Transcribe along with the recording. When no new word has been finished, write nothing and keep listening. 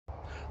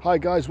Hi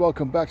guys,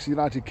 welcome back to the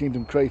United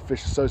Kingdom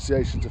Crayfish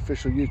Association's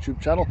official YouTube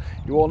channel.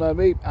 You all know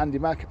me, Andy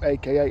Mack,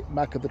 aka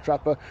Mack of the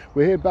Trapper.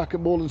 We're here back at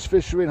Moreland's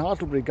Fishery in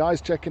Hartlebury,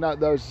 guys, checking out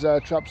those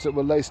traps that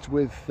were laced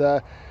with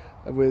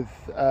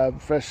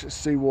fresh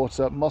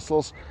seawater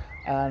mussels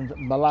and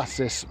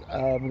molasses.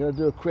 We're going to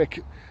do a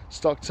quick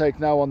stock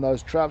take now on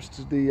those traps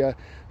to the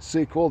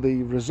sequel,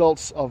 the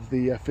results of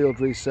the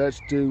field research.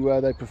 Do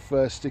they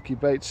prefer sticky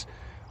baits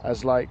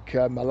as like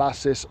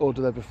molasses, or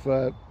do they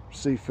prefer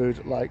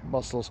seafood like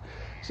mussels?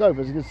 So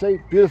as you can see,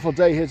 beautiful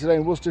day here today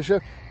in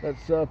Worcestershire.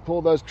 Let's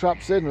pull those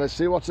traps in and let's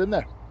see what's in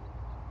there.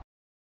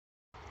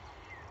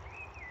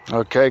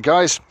 Okay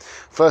guys,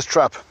 first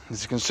trap.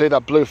 As you can see,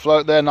 that blue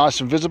float there, nice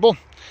and visible.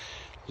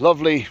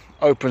 Lovely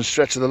open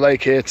stretch of the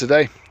lake here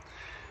today,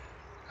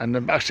 and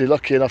I'm actually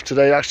lucky enough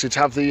today actually to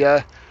have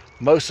the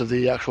most of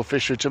the actual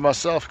fishery to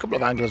myself. A couple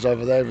of anglers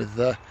over there with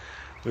the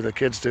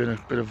kids doing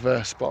a bit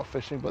of spot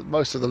fishing, but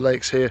most of the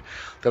lakes here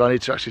that I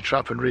need to actually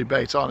trap and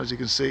rebait on, as you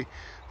can see,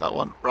 that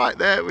one right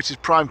there, which is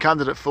prime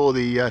candidate for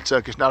the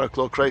Turkish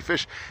narrow-claw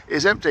crayfish,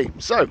 is empty.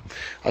 So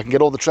I can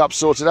get all the traps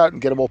sorted out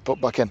and get them all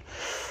put back in.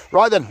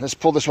 Right then, let's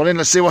pull this one in,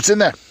 let's see what's in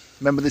there.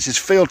 Remember, this is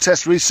field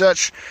test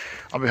research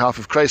on behalf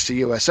of Crayfish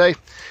USA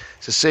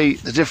to see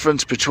the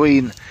difference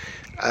between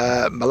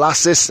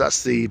molasses,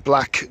 that's the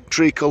black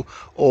treacle,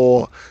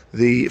 or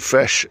the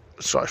fresh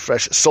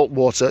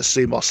saltwater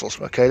sea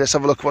mussels. Okay, let's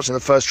have a look at what's in the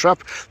first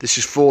trap. This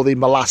is for the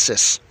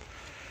molasses.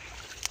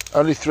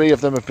 Only 3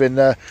 of them have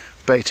been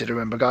baited,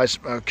 remember guys.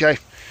 Okay,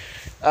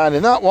 and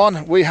in that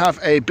one we have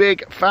a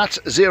big fat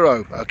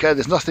 0. Okay,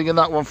 there's nothing in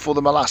that one for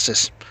the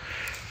molasses.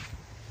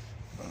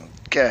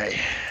 Okay,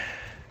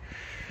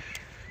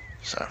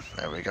 so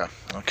there we go.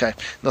 Okay,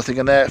 nothing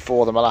in there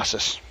for the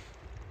molasses.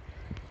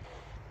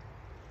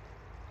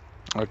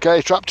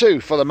 Okay, trap 2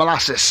 for the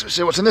molasses. Let's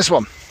see what's in this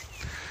one.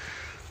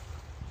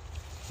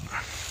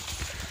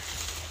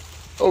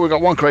 Oh, we've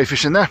got 1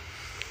 crayfish in there.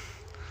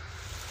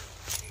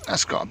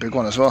 That's got a big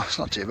one as well. It's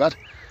not too bad.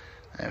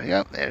 There we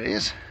go. There he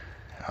is.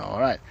 All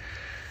right.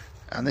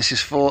 And this is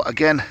for,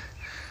 again,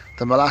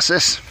 the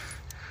molasses,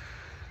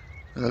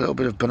 with a little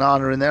bit of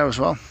banana in there as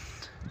well.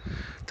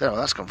 Don't know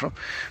where that's come from.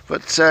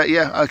 But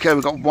yeah, okay,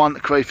 we've got 1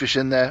 crayfish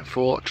in there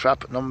for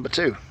trap number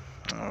 2.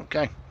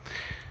 Okay.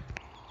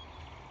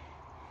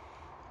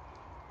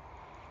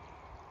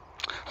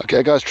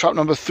 Okay guys, trap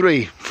number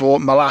 3 for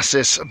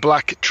molasses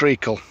black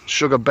treacle,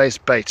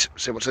 sugar-based bait.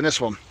 See what's in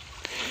this one.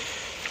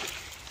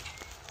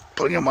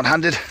 Putting in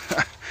one-handed.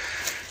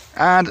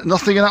 And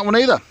nothing in that one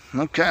either.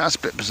 Okay, that's a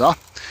bit bizarre.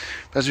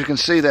 As you can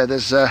see there,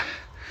 there's the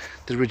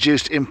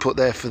reduced input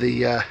there for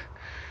the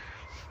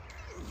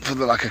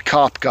like a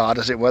carp guard,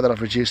 as it were, that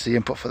I've reduced the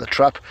input for the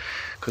trap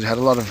because we had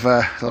a lot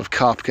of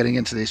carp getting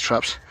into these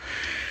traps.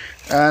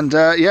 And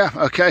yeah,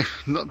 okay,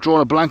 not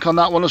drawing a blank on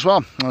that one as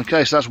well.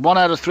 Okay, so that's 1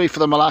 out of 3 for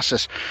the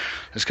molasses.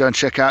 Let's go and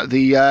check out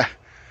the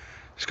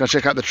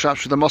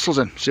traps with the mussels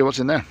in, see what's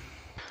in there.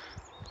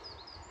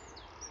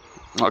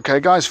 Okay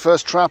guys,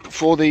 first trap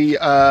for the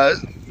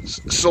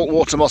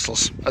saltwater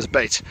mussels as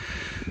bait.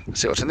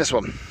 Let's see what's in this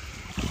one.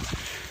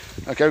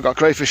 Okay, we've got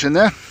crayfish in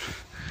there.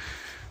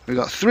 We've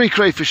got 3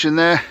 crayfish in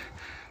there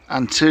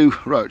and 2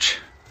 roach.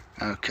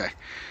 Okay,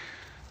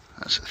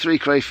 that's 3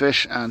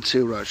 crayfish and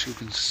 2 roach. You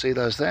can see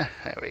those there.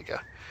 There we go.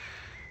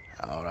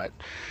 All right,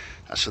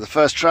 that's for the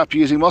first trap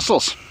using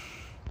mussels.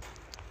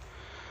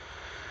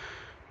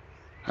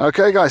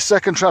 Okay guys,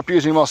 second trap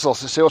using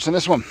mussels. Let's see what's in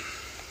this one.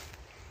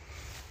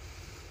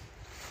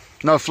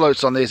 No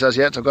floats on these as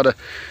yet. I've got to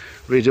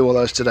redo all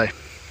those today.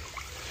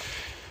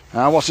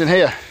 And what's in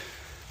here?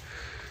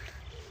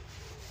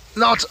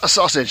 Not a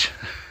sausage.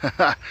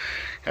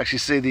 Actually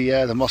see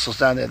the mussels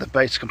down there. The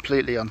bait's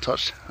completely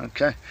untouched.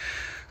 Okay,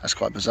 that's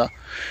quite bizarre.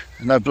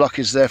 There's no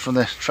blockage there from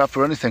the trap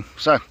or anything.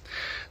 So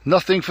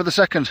nothing for the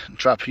second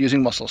trap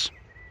using mussels.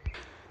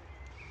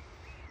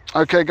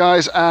 Okay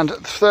guys, and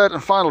third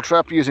and final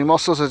trap using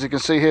mussels, as you can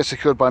see here,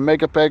 secured by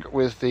mega peg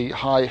with the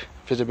high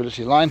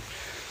visibility line.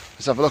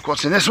 Let's have a look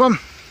what's in this one.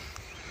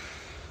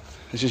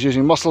 This is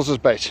using mussels as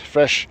bait,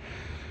 fresh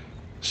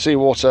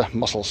seawater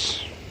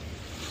mussels.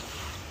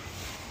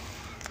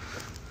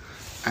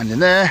 And in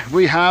there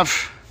we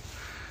have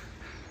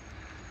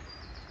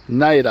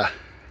nada,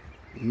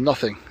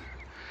 nothing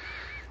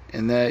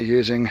in there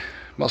using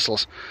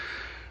mussels.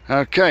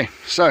 Okay,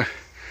 so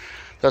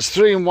that's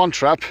 3 in 1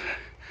 trap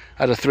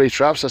out of 3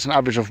 traps. That's an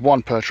average of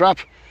 1 per trap.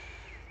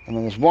 And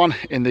then there's 1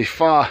 in the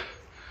far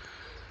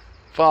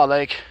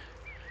lake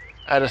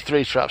out of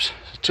 3 traps.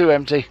 So 2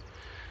 empty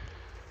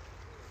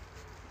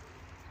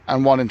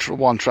and 1 in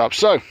 1 trap.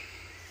 So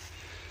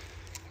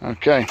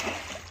okay,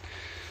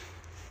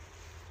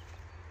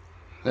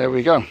 there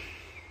we go.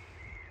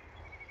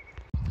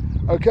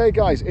 Okay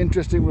guys,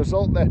 interesting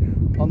result there.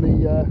 On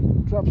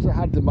the traps that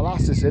had the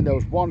molasses in, there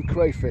was 1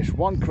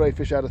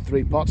 crayfish out of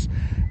 3 pots,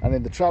 and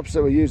in the traps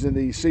that were using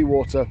the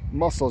seawater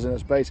mussels in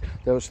as bait,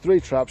 there was 3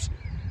 traps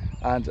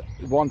and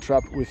 1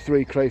 trap with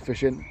 3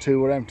 crayfish in, 2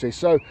 were empty.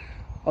 So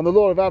on the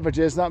law of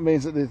averages, that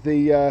means that with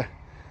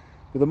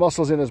the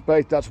mussels in as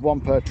bait, that's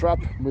 1 per trap.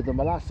 With the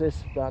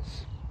molasses,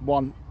 that's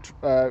one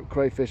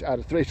crayfish out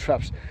of 3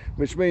 traps,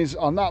 which means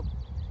on that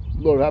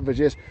law of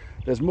averages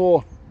there's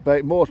more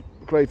bait, more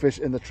crayfish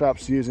in the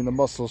traps using the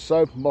mussels,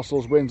 so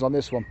mussels wins on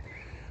this one.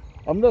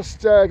 I'm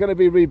just going to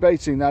be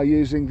rebaiting now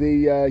using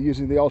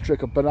the old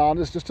trick of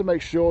bananas, just to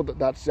make sure that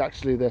that's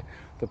actually the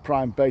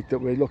prime bait that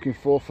we're looking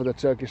for the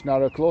Turkish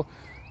narrow claw.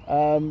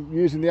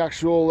 Using the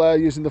actual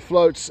using the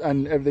floats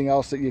and everything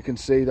else that you can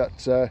see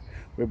that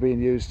were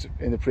being used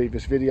in the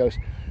previous videos.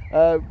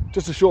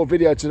 Just a short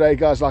video today,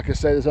 guys. Like I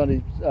say, there's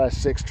only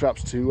 6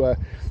 traps to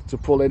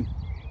pull in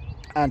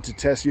and to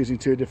test using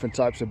 2 different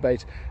types of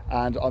bait,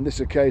 and on this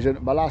occasion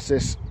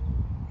molasses,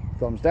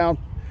 thumbs down,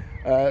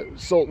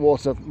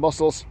 saltwater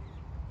mussels,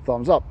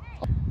 thumbs up.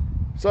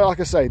 So like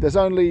I say, there's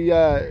only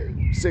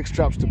 6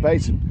 traps to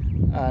bait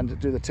and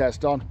do the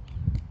test on.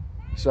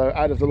 So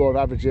out of the law of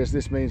averages,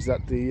 this means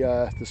that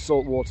the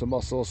saltwater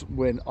mussels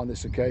win on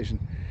this occasion.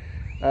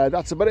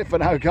 That's about it for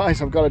now,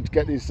 guys. I've got to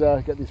get these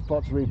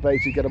pots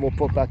rebaited, get them all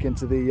put back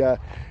into the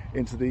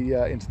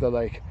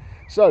lake.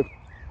 So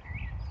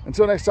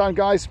until next time,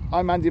 guys,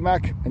 I'm Andy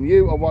Mack, and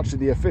you are watching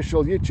the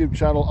official YouTube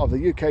channel of the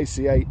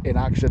UKCA in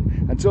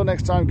action. Until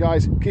next time,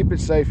 guys, keep it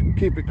safe,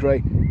 keep it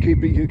cray,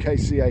 keep it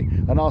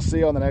UKCA, and I'll see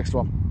you on the next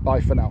one.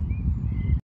 Bye for now.